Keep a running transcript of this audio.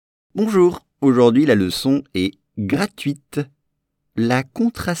Bonjour, aujourd'hui la leçon est gratuite. La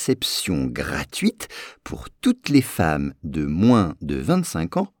contraception gratuite pour toutes les femmes de moins de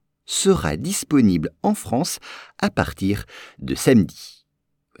 25 ans sera disponible en France à partir de samedi.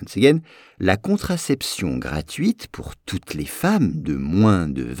 Once again, la contraception gratuite pour toutes les femmes de moins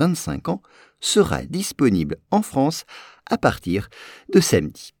de 25 ans sera disponible en France à partir de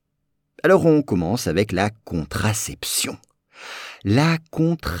samedi. Alors on commence avec la contraception. La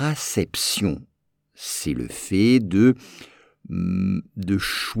contraception, c'est le fait de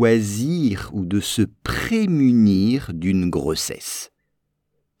choisir ou de se prémunir d'une grossesse.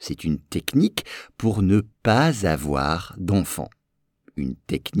 C'est une technique pour ne pas avoir d'enfant. Une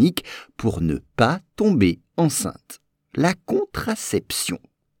technique pour ne pas tomber enceinte. La contraception.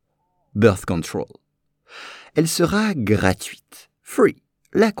 Birth control. Elle sera gratuite. Free.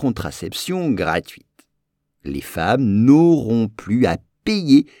 La contraception gratuite. Les femmes n'auront plus à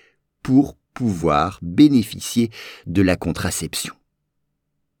payer pour pouvoir bénéficier de la contraception.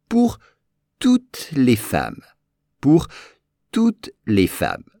 Pour toutes les femmes. Pour toutes les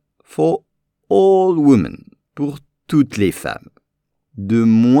femmes. For all women. Pour toutes les femmes. De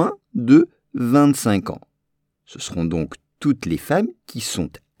moins de 25 ans. Ce seront donc toutes les femmes qui sont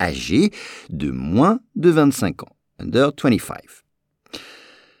âgées de moins de 25 ans. Under 25.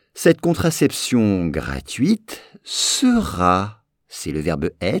 Cette contraception gratuite sera, c'est le verbe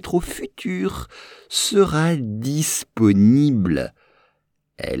être au futur, sera disponible.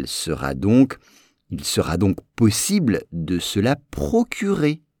 Il sera donc possible de se la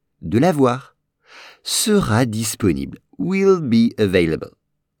procurer, de l'avoir. Sera disponible, will be available.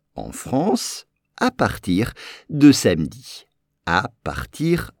 En France, à partir de samedi. À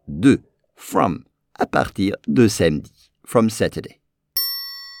partir de, from, à partir de samedi, from Saturday.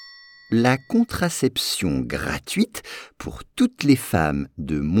 La contraception gratuite pour toutes les femmes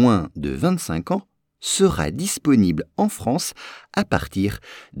de moins de 25 ans sera disponible en France à partir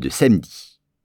de samedi.